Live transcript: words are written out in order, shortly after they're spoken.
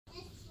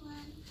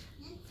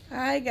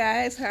Hi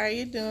guys, how are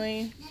you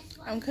doing?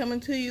 I'm coming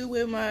to you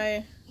with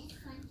my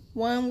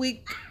 1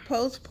 week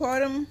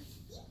postpartum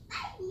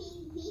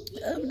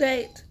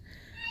update.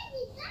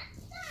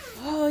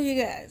 Oh, you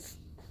guys,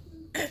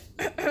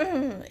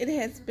 it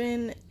has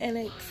been an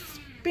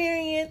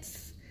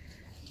experience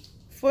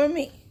for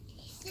me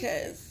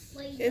because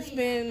it's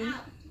been,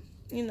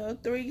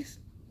 3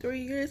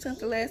 years since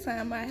the last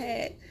time I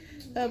had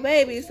a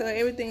baby, so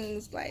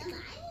everything's like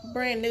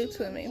brand new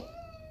to me.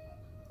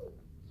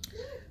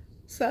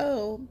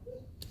 So,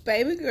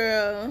 baby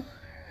girl,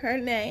 her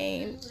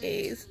name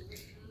is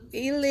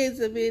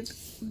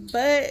Elizabeth,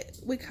 but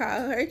we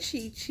call her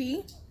Chi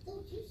Chi.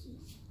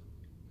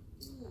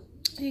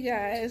 You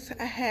guys,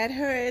 I had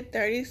her at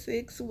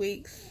 36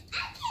 weeks,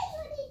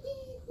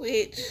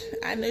 which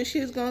I knew she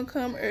was going to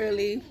come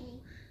early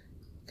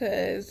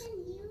because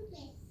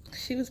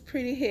she was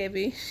pretty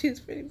heavy. She was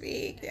pretty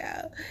big,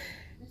 y'all.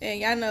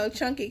 And y'all know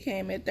Chunky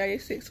came at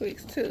 36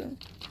 weeks too.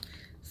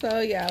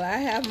 So, y'all, I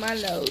have my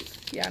notes.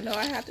 Y'all know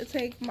I have to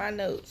take my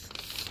notes.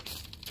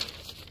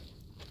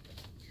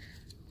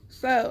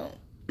 So,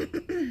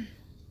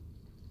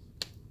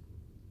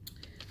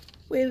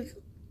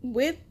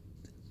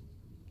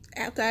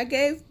 after I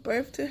gave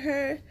birth to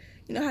her,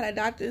 you know how the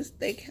doctors,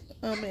 they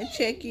come and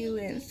check you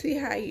and see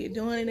how you're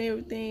doing and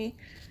everything.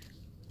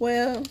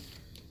 Well,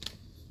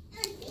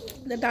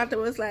 the doctor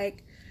was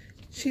like,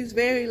 she's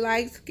very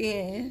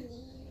light-skinned.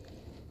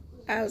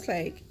 I was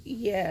like,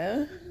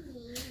 yeah.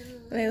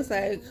 And they was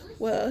like,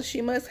 well,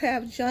 she must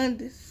have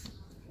jaundice.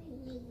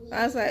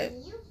 I was like,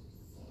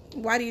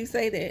 why do you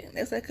say that?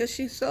 They was like, because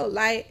she's so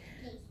light.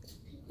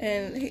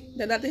 And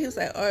the doctor, he was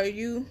like, are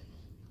you...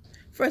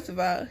 First of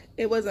all,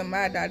 it wasn't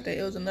my doctor.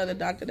 It was another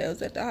doctor that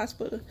was at the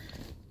hospital.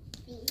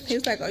 He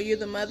was like, are you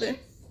the mother?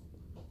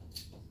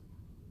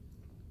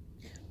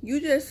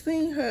 You just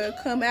seen her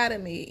come out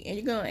of me, and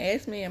you're going to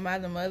ask me, am I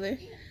the mother?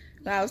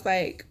 And I was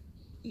like,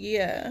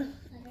 yeah.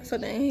 So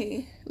then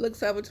he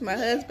looks over to my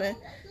husband,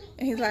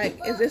 and he's like,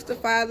 is this the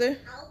father?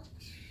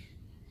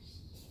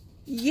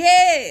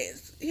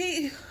 Yes.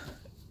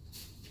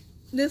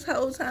 This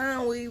whole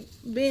time we've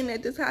been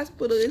at this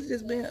hospital, it's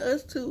just been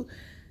us two.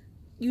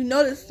 You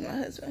know this is my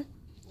husband.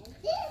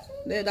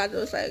 The doctor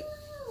was like,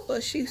 well,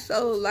 she's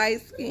so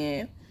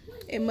light-skinned.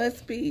 It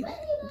must be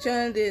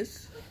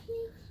jaundice.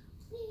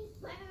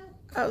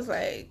 I was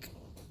like,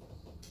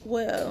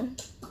 well,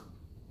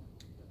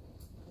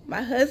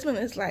 my husband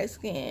is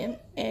light-skinned,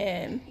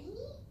 and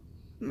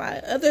my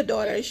other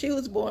daughter, she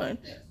was born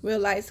real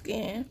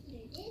light-skinned.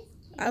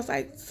 I was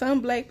like,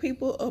 some black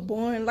people are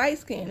born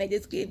light-skinned. They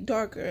just get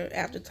darker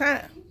after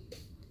time.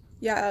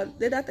 Y'all,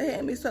 the doctor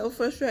had me so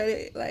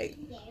frustrated. Like,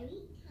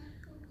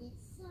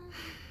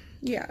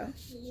 yeah.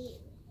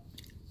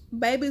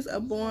 Babies are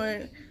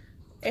born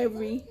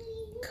every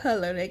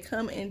color. They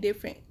come in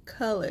different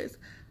colors.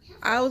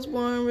 I was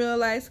born real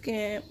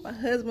light-skinned. My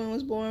husband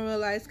was born real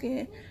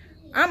light-skinned.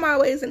 I'm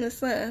always in the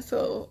sun,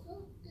 so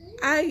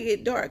I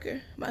get darker.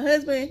 My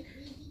husband,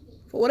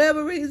 for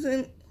whatever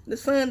reason, the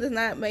sun does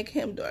not make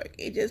him dark.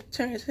 It just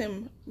turns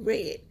him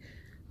red.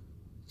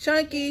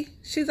 Chunky,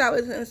 she's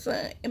always in the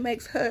sun. It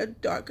makes her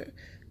darker.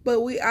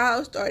 But we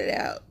all started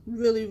out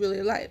really,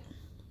 really light.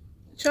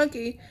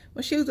 Chunky,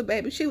 when she was a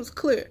baby, she was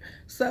clear.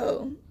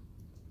 So,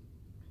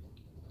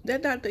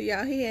 that doctor,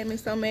 y'all, he had me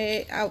so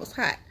mad. I was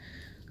hot.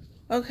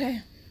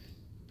 Okay.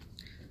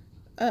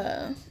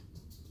 Let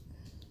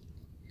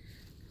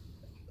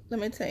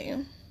me tell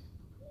you.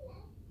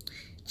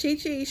 Chi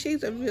Chi,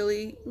 she's a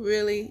really,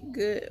 really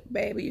good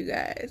baby, you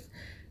guys.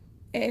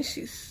 And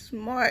she's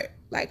smart.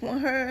 Like, when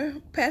her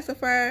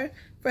pacifier,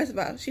 first of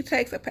all, she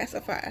takes a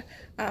pacifier.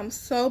 I'm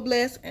so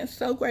blessed and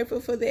so grateful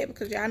for that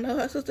because y'all know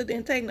her sister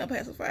didn't take no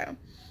pacifier.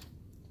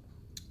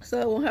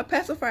 So, when her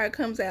pacifier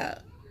comes out,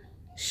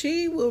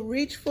 she will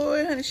reach for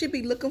it, honey. She'll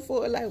be looking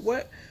for it, like,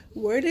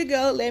 where'd it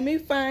go? Let me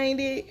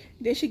find it.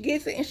 Then she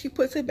gets it and she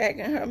puts it back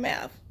in her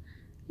mouth.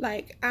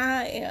 Like,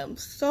 I am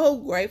so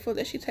grateful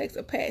that she takes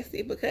a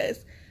passy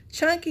because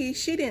Chunky,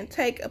 she didn't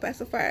take a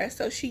pacifier,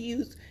 so she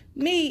used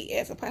me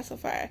as a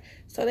pacifier.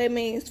 So that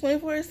means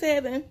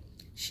 24/7,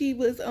 she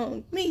was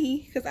on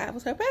me because I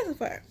was her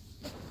pacifier.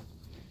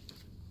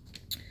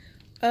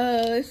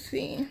 Let's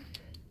see.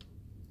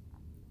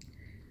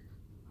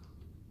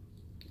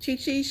 Chi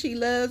Chi, she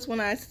loves when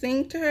I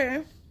sing to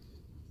her.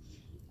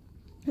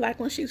 Like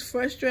when she's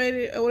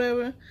frustrated or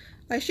whatever.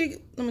 Like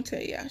let me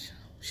tell y'all,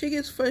 she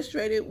gets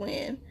frustrated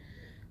when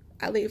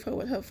I leave her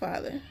with her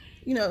father.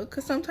 You know,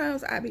 because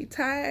sometimes I be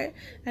tired,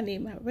 I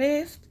need my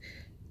rest,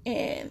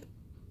 and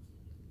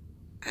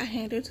I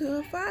hand her to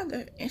her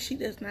father, and she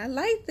does not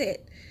like that.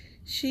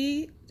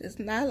 She does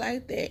not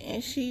like that,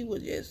 and she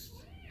would just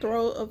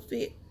throw a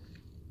fit.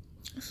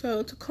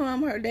 So to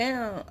calm her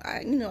down,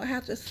 I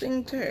have to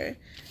sing to her,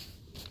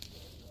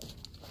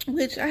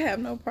 which I have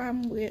no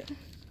problem with.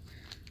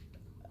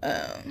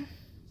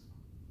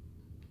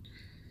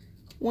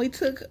 We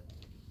took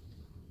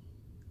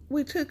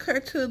her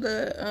to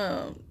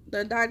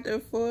the doctor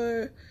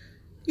for,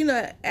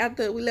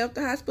 after we left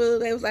the hospital.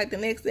 They was like, the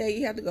next day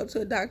you have to go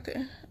to a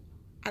doctor.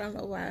 I don't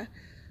know why.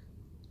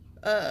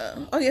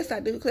 Oh yes, I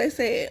do. Because they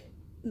said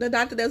the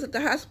doctor that was at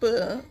the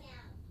hospital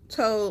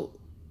told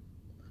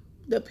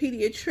the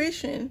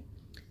pediatrician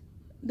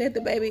that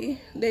the baby,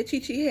 that Chi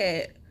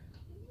had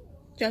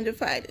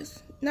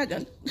gingivitis. Not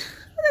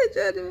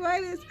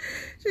gingivitis.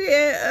 She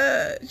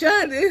had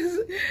jaundice.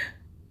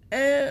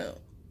 And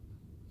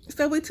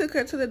so we took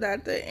her to the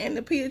doctor, and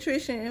the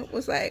pediatrician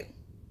was like,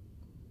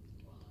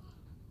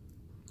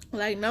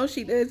 no,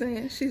 she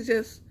doesn't. She's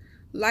just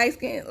light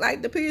skinned.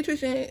 Like, the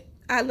pediatrician,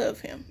 I love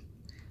him.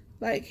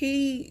 Like,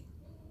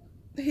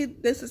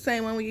 that's the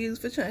same one we use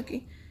for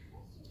Chunky.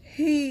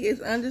 He is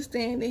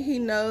understanding. He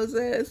knows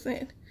us,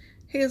 and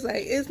he was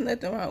like, it's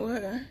nothing wrong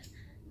with her.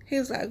 He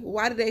was like,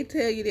 why did they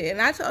tell you that?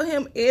 And I told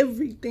him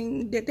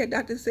everything that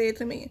doctor said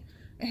to me.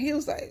 And he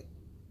was like,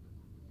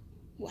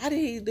 why did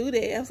he do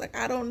that? I was like,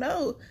 I don't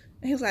know.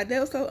 And he was like, that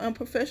was so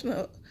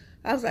unprofessional.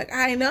 I was like,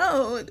 I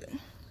know.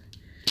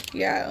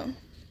 Yeah.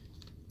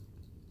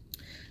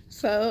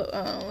 So,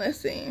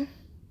 let's see.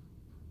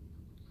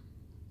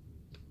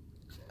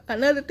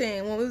 Another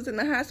thing, when we was in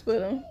the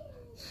hospital,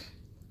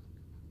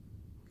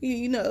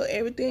 you know,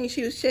 everything,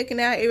 she was checking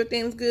out,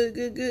 everything was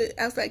good.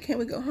 I was like, can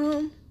we go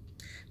home?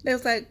 They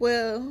was like,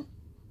 well,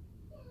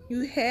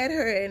 you had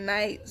her at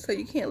night, so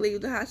you can't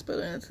leave the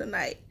hospital until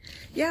night.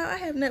 Y'all, I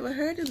have never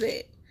heard of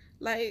that.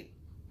 Like,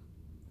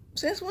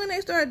 since when they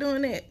started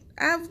doing that?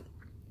 I've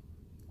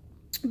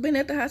been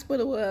at the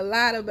hospital with a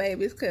lot of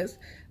babies because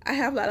I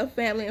have a lot of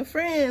family and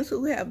friends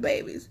who have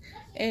babies.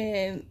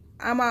 And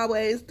I'm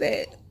always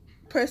that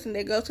person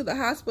that goes to the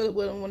hospital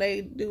with them when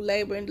they do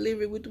labor and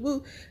delivery with the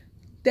boo.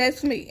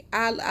 That's me.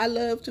 I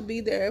love to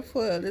be there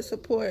for the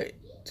support,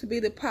 to be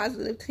the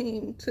positive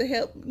team, to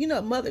help, you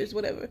know, mothers,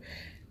 whatever.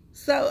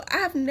 So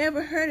I've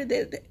never heard of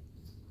that.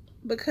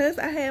 Because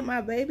I had my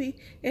baby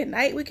at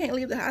night, we can't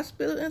leave the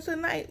hospital until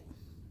night.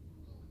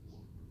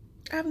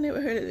 I've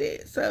never heard of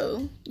that.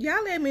 So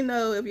y'all let me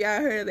know if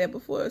y'all heard of that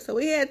before. So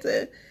we had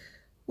to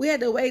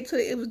wait till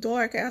it was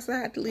dark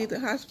outside to leave the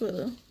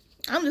hospital.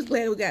 I'm just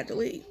glad we got to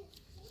leave.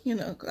 You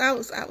know,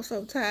 'cause I was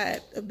so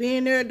tired of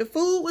being there. The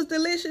food was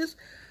delicious.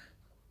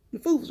 The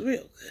food was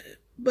real good.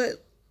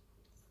 But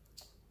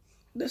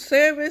the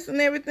service and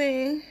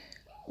everything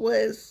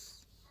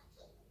was,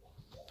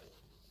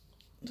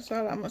 that's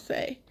all I'm going to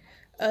say.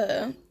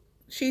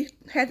 She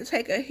had to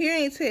take a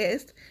hearing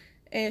test,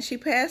 and she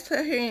passed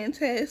her hearing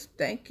test.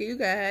 Thank you,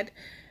 God.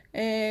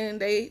 And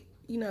they,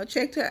 you know,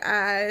 checked her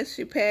eyes.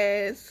 She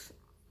passed.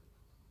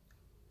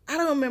 I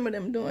don't remember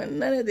them doing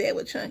none of that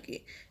with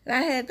Chunky. And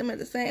I had them at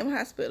the same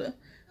hospital.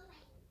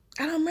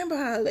 I don't remember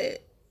all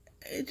that.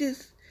 It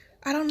just,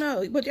 I don't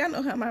know. But y'all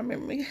know how my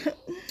memory,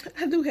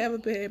 I do have a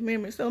bad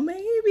memory. So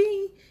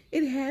maybe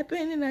it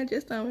happened and I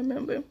just don't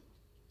remember.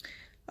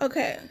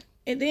 Okay.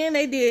 And then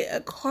they did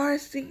a car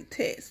seat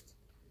test.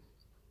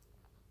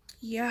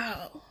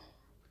 Y'all,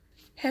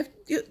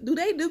 do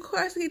they do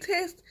car seat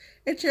tests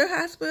at your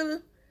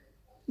hospital?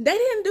 They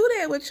didn't do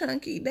that with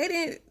Chunky. They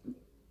didn't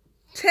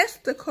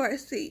test the car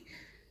seat.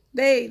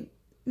 They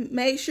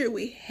made sure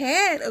we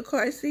had a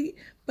car seat,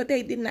 but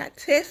they did not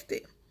test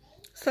it.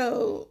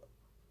 So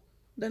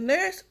the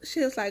nurse, she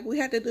was like, we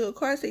have to do a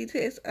car seat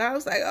test. And I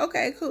was like,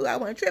 okay, cool. I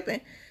wasn't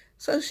tripping.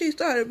 So she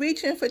started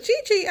reaching for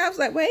Chi. I was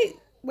like, wait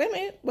a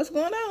minute, what's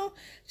going on?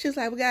 She was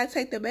like, we got to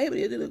take the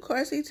baby to do the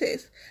car seat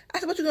test. I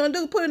said, what you going to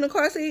do? Put her in the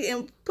car seat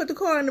and put the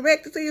car in the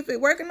wreck to see if it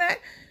work or not?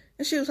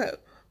 And she was like,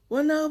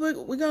 well, no,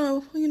 we're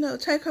going to, you know,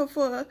 take her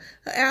for an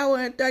hour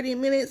and 30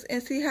 minutes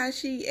and see how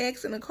she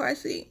acts in the car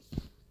seat.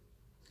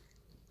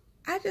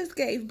 I just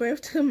gave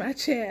birth to my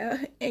child,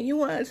 and you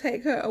want to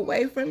take her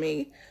away from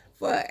me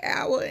for an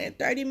hour and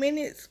 30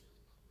 minutes?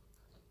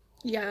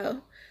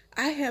 Y'all,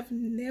 I have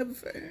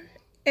never,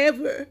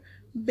 ever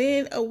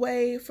been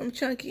away from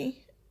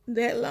Chunky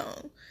that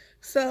long.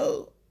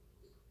 So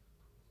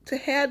to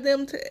have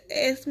them to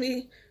ask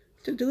me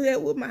to do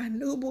that with my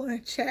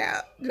newborn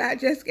child that I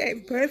just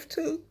gave birth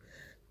to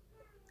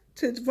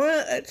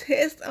run a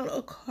test on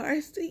a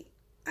car seat,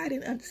 I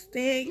didn't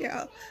understand,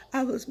 y'all.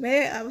 I was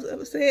mad. I was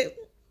upset.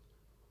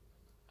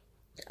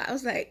 I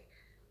was like,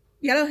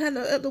 y'all don't have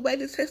no other way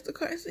to test the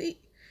car seat?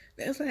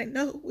 They was like,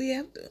 no, we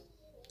have to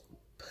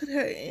put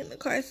her in the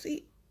car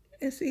seat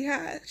and see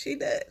how she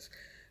does.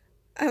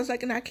 I was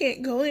like, and I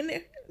can't go in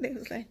there? They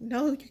was like,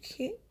 no, you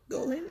can't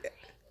go in there.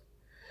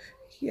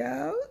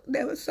 Y'all,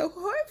 that was so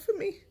hard for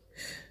me.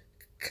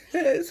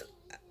 Because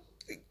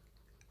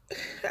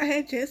I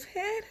had just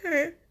had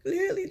her.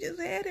 Literally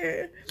just had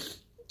her.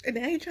 And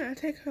now you're trying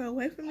to take her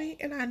away from me.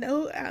 And I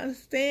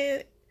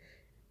understand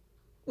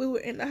we were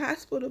in the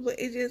hospital, but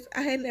it just,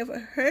 I had never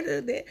heard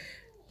of that.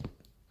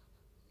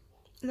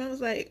 And I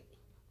was like,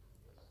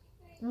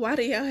 why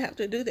do y'all have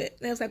to do that?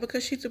 And I was like,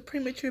 because she's a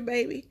premature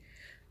baby.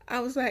 I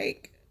was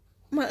like,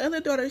 my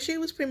other daughter, she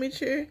was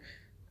premature.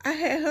 I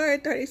had her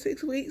at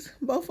 36 weeks.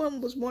 Both of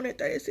them was born at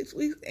 36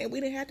 weeks, and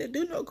we didn't have to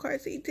do no car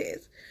seat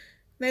test.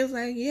 And they was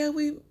like, yeah,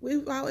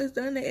 we've always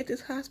done that at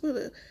this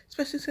hospital,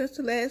 especially since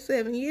the last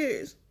 7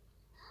 years.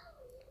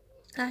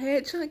 I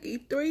had Chunky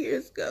 3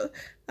 years ago.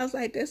 I was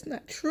like, that's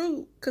not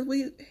true. Because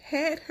we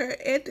had her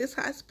at this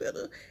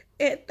hospital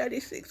at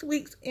 36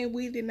 weeks and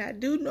we did not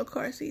do no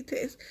car seat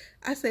test.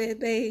 I said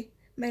they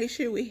made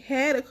sure we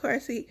had a car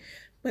seat,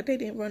 but they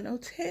didn't run no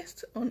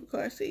tests on the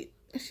car seat.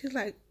 And she's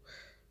like,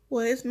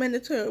 well, it's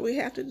mandatory. We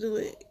have to do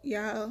it.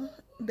 Y'all,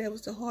 that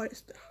was the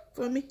hardest thing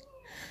for me.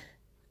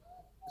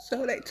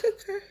 So they took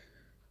her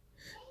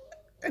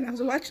and I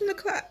was watching the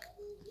clock.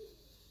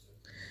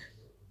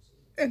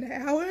 And an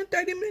hour and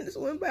 30 minutes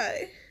went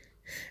by.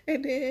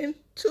 And then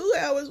 2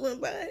 hours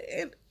went by.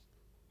 And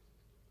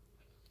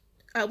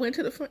I went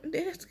to the front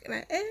desk and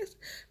I asked,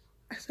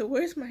 I said,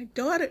 where's my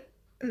daughter?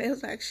 And they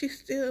was like, she's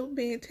still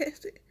being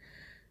tested.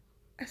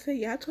 I said,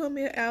 y'all told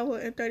me an hour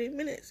and 30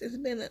 minutes. It's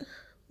been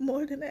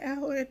more than an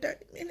hour and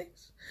 30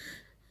 minutes.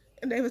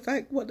 And they was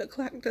like, well, the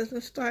clock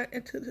doesn't start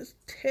until this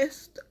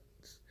test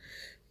starts.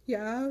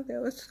 Y'all,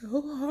 that was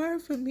so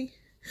hard for me.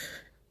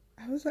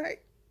 I was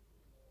like,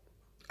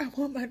 I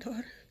want my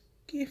daughter.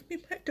 Give me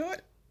my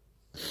daughter.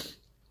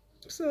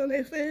 So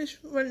they finished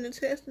running the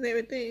test and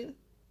everything.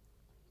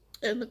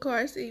 And the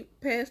car seat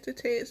passed the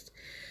test.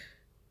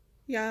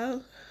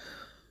 Y'all,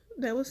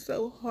 that was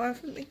so hard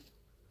for me.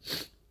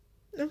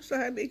 I'm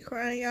sorry to be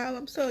crying, y'all.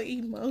 I'm so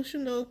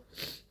emotional.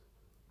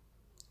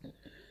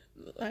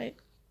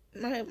 Like,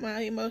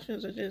 my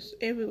emotions are just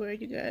everywhere,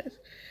 you guys.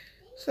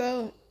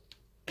 So,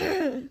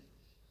 the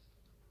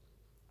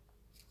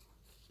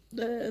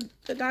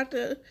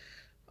doctor,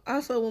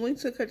 also when we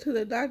took her to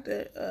the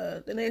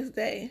doctor the next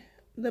day,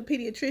 the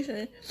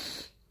pediatrician,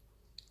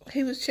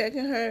 he was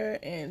checking her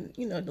and,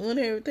 you know, doing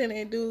everything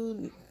they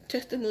do,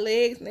 testing the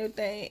legs and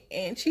everything.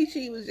 And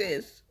Chi was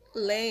just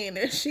laying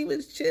there. She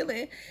was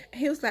chilling.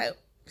 He was like,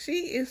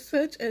 she is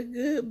such a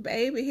good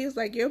baby. He was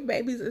like, your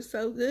babies are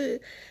so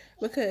good.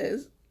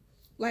 Because,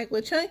 like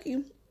with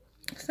Chunky,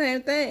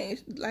 same thing.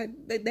 Like,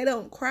 they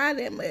don't cry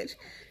that much.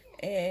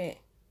 And,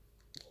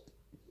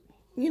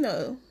 you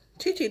know,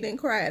 Chi didn't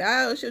cry at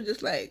all. She was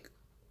just like,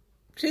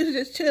 she was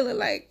just chilling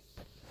like,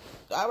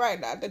 all right,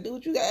 doctor, do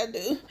what you gotta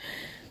do.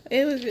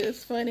 It was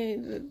just funny.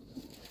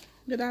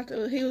 The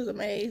doctor, he was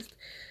amazed.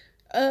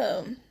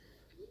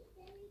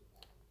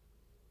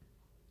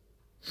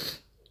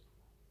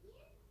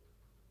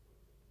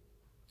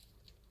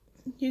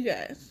 You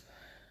guys,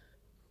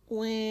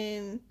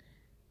 when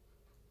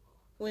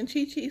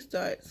Chi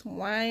starts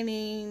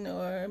whining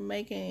or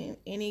making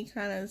any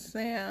kind of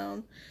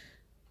sound,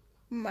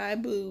 my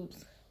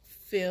boobs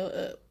fill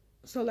up.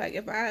 So like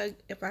if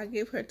I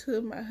give her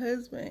to my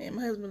husband and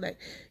my husband like,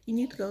 you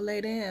need to go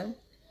lay down,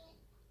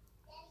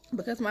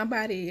 because my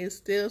body is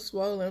still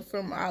swollen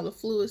from all the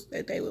fluids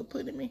that they would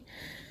put in me.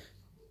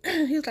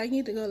 He's like, you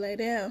need to go lay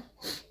down.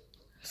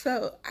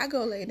 So I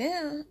go lay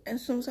down, and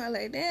as soon as I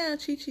lay down,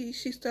 Chi she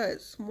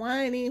starts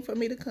whining for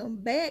me to come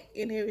back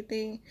and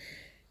everything.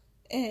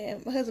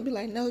 And my husband be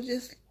like, no,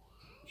 just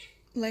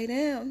lay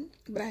down.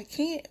 But I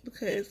can't,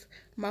 because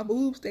my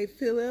boobs, they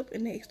fill up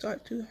and they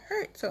start to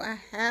hurt. So I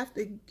have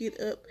to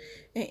get up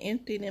and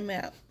empty them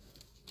out.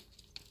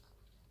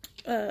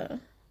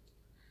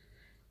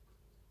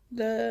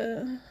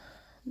 The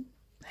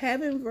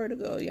having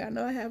vertigo, y'all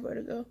know I have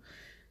vertigo.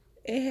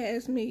 It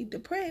has me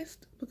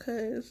depressed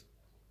because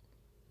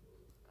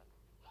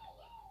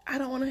I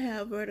don't want to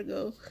have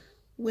vertigo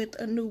with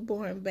a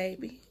newborn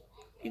baby.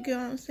 You get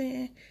what I'm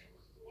saying?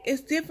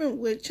 It's different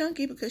with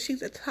Chunky because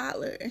she's a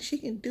toddler and she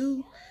can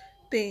do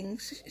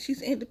things.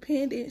 She's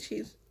independent.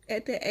 She's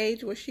at that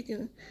age where she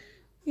can,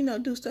 you know,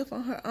 do stuff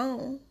on her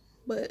own.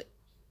 But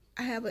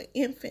I have an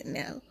infant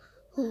now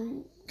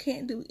who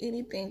can't do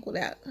anything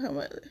without her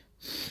mother.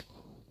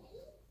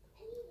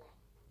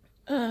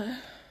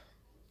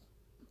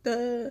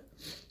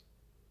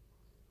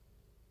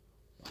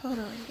 Hold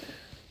on.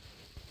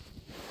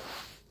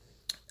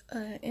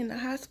 In the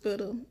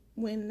hospital,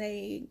 when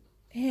they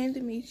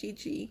handed me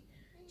Chi,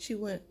 she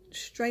went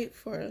straight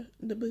for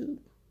the boob.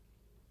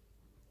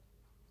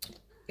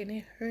 And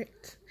it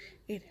hurt.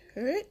 It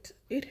hurt.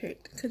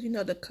 Because, you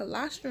know, the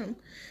colostrum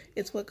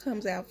is what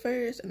comes out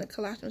first. And the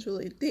colostrum is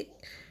really thick.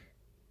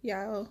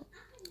 Y'all,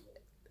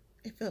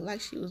 it felt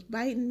like she was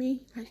biting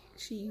me. Like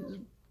she was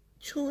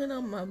chewing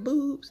on my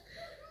boobs.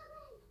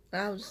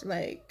 I was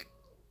like,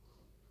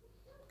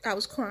 I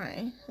was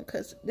crying.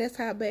 Because that's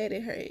how bad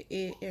it hurt.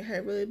 It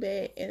hurt really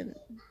bad. And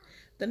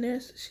the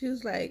nurse, she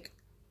was like,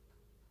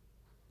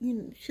 you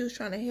know, she was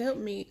trying to help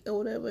me or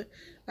whatever.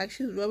 Like,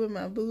 she was rubbing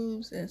my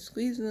boobs and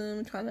squeezing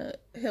them, trying to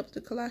help the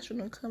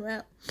colostrum come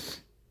out.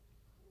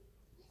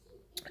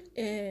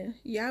 And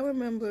y'all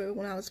remember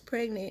when I was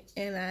pregnant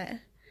and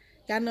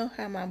y'all know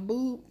how my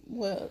boob,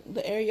 well,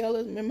 the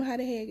areolas, remember how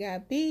they had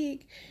got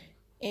big?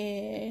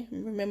 And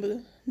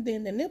remember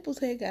then the nipples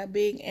had got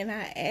big. And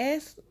I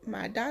asked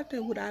my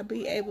doctor, would I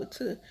be able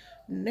to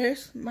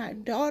nurse my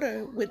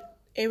daughter with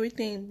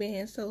everything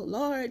being so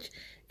large?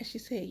 And she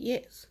said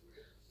yes.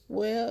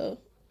 Well,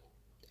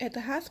 at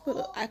the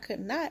hospital, I could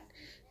not.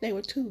 They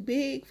were too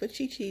big for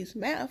Chi-Chi's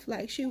mouth.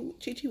 Like,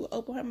 Chi-Chi would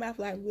open her mouth,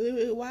 like, really,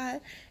 really wide,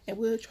 and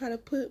we'll try to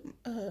put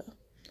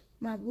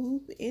my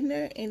boob in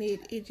there, and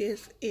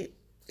it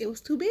it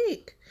was too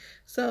big.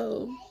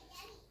 So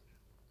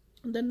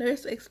the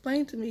nurse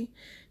explained to me,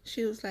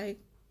 she was like,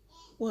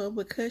 well,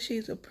 because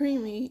she's a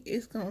preemie,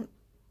 it's going to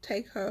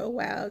take her a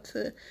while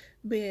to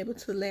be able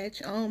to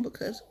latch on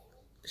because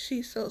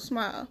she's so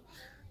small.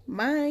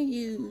 Mind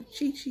you,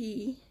 Chi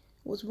Chi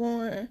was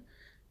born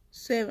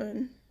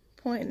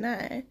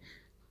 7.9.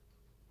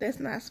 That's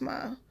not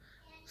small.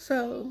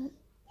 So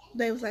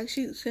they was like,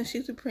 since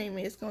she's a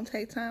preemie, it's going to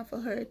take time for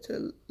her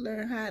to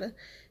learn how to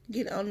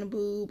get on the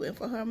boob and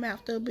for her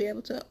mouth to be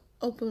able to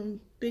open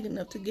big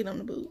enough to get on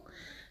the boob.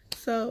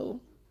 So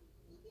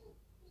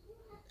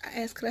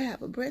I asked, could I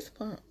have a breast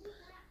pump?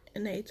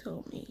 And they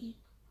told me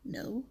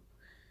no.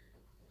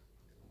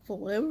 For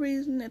whatever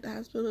reason, at the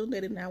hospital, they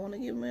did not want to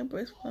give me a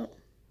breast pump.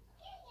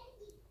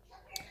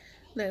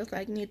 They was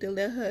like, need to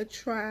let her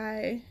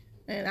try.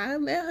 And I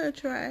let her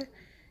try.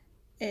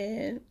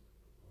 And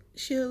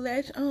she'll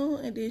latch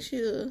on, and then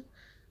she'll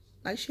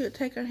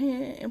take her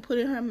hand and put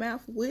it in her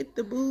mouth with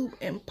the boob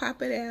and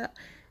pop it out.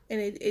 And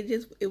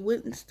it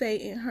wouldn't stay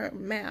in her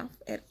mouth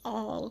at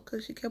all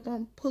because she kept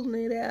on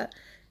pulling it out.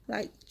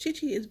 Like, Chi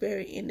Chi is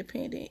very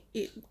independent.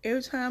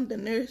 Every time the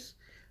nurse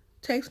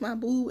takes my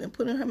boob and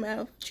put it in her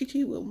mouth, Chi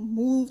Chi will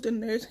move the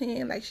nurse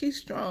hand. Like, she's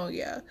strong,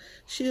 y'all.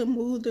 She'll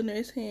move the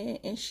nurse hand,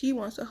 and she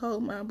wants to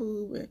hold my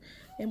boob.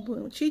 And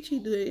when Chi Chi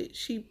do it,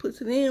 she puts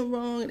it in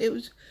wrong. It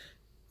was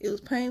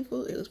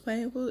painful. It was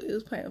painful. It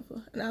was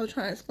painful. And I was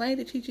trying to explain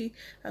to Chi Chi.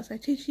 I was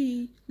like, Chi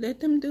Chi, let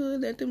them do it.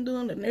 Let them do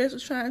it. And the nurse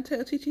was trying to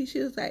tell Chi Chi. She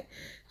was like,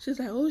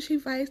 oh, she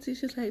feisty.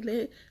 She's like,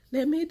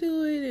 let me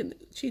do it. And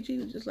Chi Chi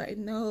was just like,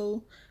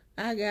 no,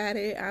 I got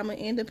it. I'm an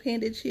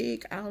independent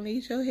chick. I don't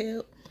need your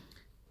help.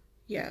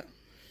 Yeah.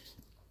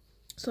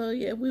 So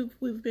yeah,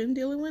 we've been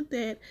dealing with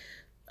that.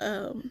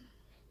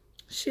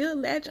 She'll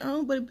latch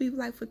on, but it'd be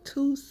like for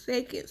 2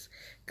 seconds,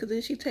 cause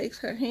then she takes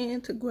her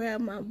hand to grab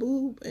my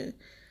boob and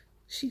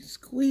she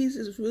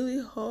squeezes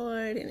really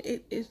hard, and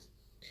it is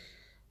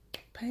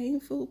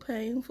painful.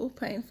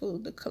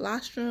 The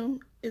colostrum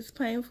is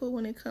painful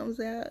when it comes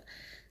out.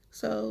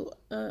 So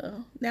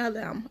now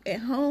that I'm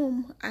at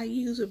home, I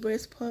use a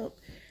breast pump,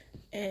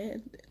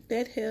 and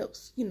that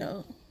helps. You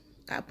know,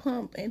 I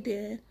pump and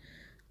then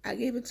I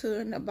give it to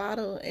her in a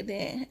bottle, and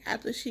then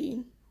after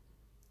she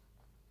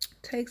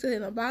takes it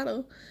in a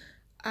bottle,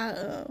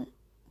 I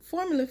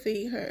formula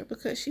feed her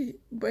because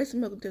breast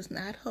milk does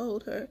not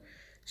hold her.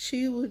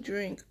 She will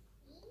drink,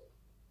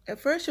 at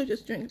first she'll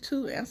just drink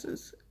 2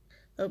 ounces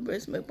of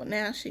breast milk, but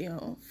now she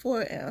on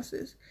 4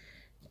 ounces.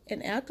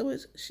 And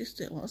afterwards, she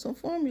still wants some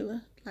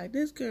formula. Like,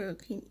 this girl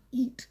can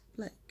eat.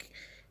 Like,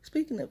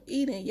 speaking of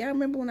eating, y'all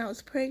remember when I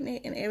was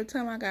pregnant and every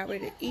time I got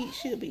ready to eat,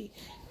 she'll be,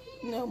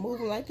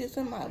 moving like this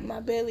and my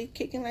belly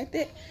kicking like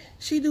that.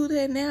 She do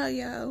that now,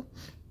 y'all.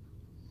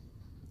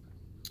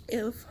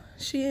 If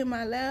she in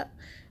my lap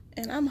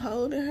and I'm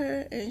holding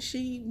her and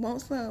she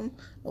wants some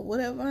of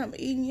whatever I'm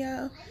eating,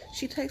 y'all,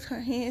 she takes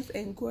her hands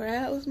and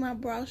grabs my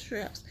bra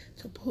straps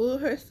to pull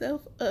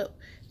herself up,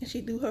 and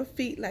she do her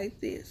feet like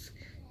this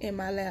in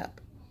my lap.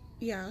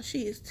 Y'all, she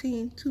is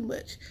team too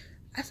much.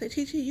 I said,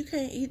 Chi Chi, you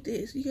can't eat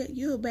this.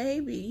 You're a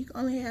baby. You can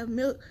only have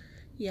milk.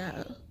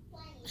 Y'all,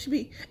 she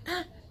be,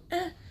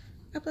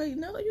 I'm like,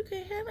 no, you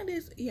can't handle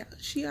this. Yeah,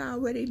 she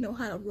already know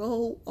how to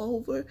roll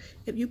over.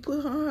 If you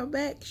put her on her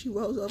back, she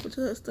rolls over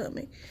to her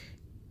stomach.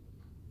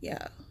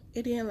 Yeah,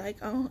 and then like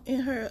in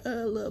her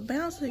little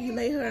bouncer, you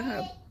lay her in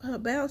her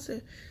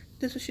bouncer.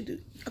 This is what she do.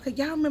 Okay,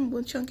 y'all remember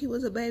when Chunky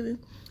was a baby?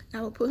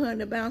 I would put her in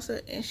the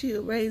bouncer and she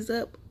would raise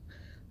up.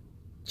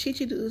 Chi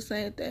Chi do the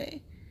same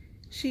thing.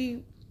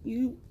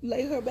 You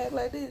lay her back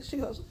like this, she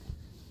goes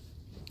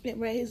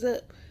and raise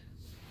up.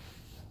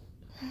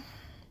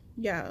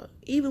 Y'all,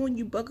 even when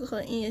you buckle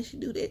her in, she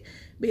do that.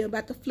 Be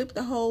about to flip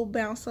the whole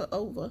bouncer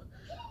over.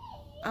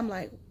 I'm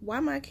like, why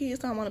my kids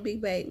don't want to be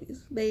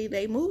babies?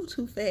 They move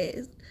too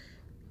fast.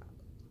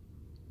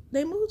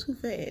 They move too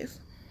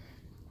fast.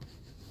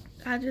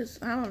 I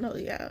don't know,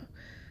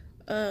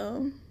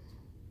 y'all.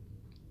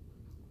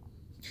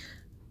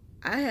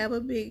 I have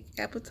a big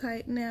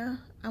appetite now.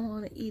 I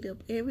want to eat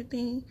up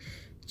everything.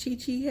 Chi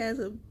Chi has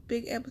a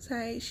big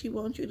appetite. She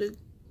wants you to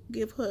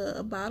give her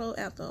a bottle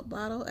after a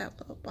bottle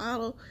after a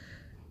bottle.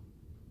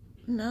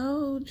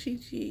 No, Chi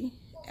Chi.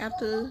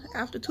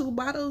 After 2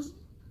 bottles,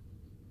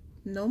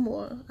 no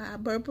more. I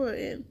burp her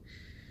and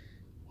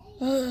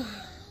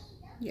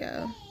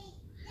yeah.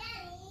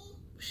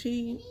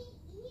 She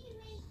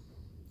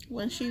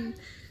wants the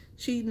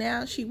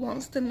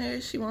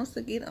nurse. She wants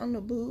to get on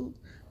the boob,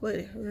 but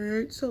it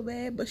hurts so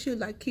bad. But she'll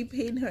like keep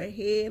hitting her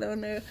head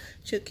on there.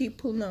 She'll keep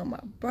pulling on my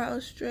bra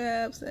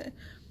straps and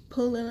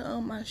pulling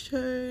on my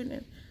shirt,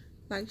 and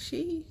like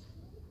she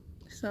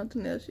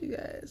something else, you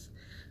guys.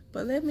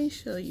 But let me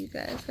show you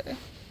guys her.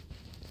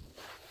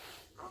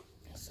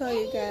 So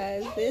you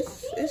guys,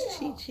 this is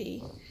Chi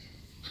Chi.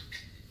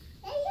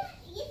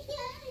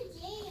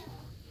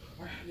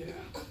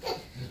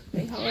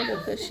 They hold her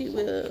because she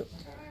will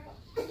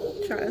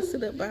try to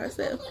sit up by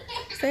herself.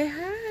 Say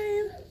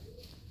hi.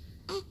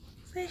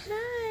 Say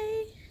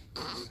hi.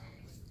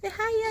 Say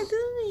how y'all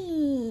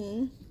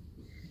doing?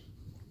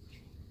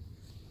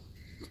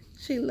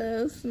 She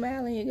loves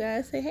smiling, you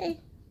guys. Say hey.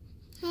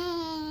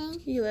 Hey.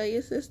 You love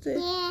your sister?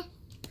 Yeah.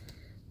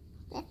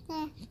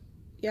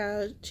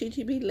 Y'all,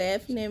 Chi be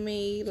laughing at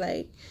me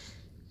like,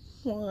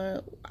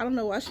 well, I don't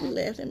know why she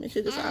laughing at me.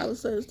 She just all of a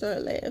sudden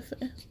started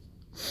laughing.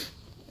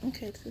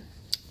 Okay, too.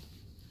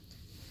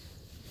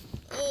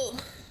 Oh,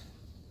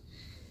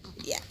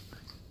 yeah.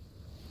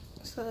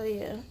 So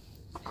yeah,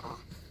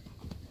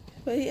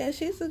 but yeah,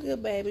 she's a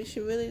good baby.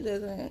 She really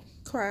doesn't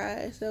cry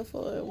except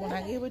for when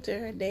I give her to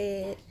her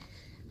dad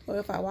or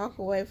if I walk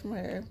away from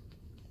her.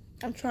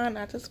 I'm trying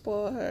not to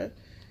spoil her.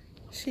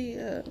 She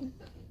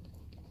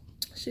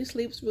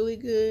sleeps really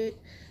good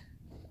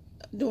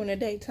during the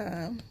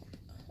daytime.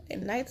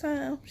 At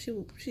nighttime,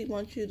 she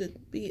wants you to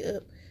be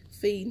up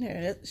feeding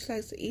her. She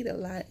likes to eat a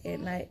lot at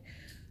night.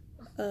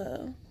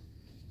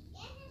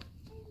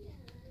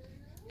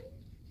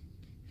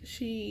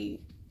 She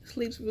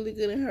sleeps really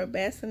good in her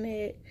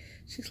bassinet.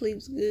 She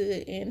sleeps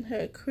good in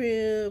her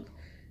crib.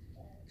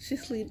 She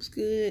sleeps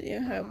good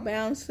in her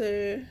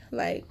bouncer.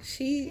 Like,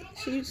 she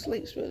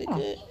sleeps really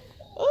good.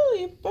 Oh,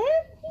 you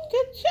burped?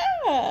 Good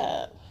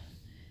job.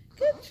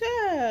 Good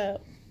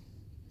job.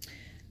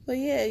 But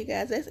yeah, you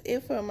guys, that's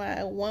it for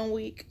my 1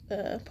 week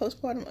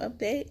postpartum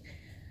update.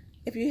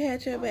 If you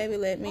had your baby,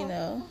 let me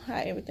know how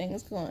everything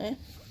is going.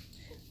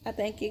 I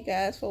thank you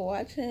guys for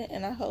watching,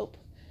 and I hope,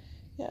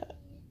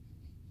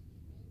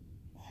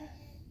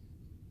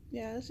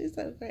 yeah, she's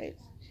so great.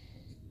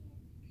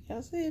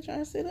 Y'all see her trying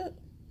to sit up?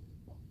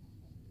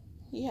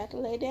 You have to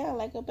lay down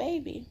like a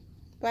baby.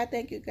 But I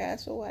thank you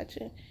guys for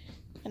watching,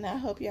 and I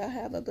hope y'all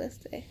have a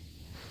blessed day.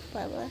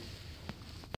 Bye-bye.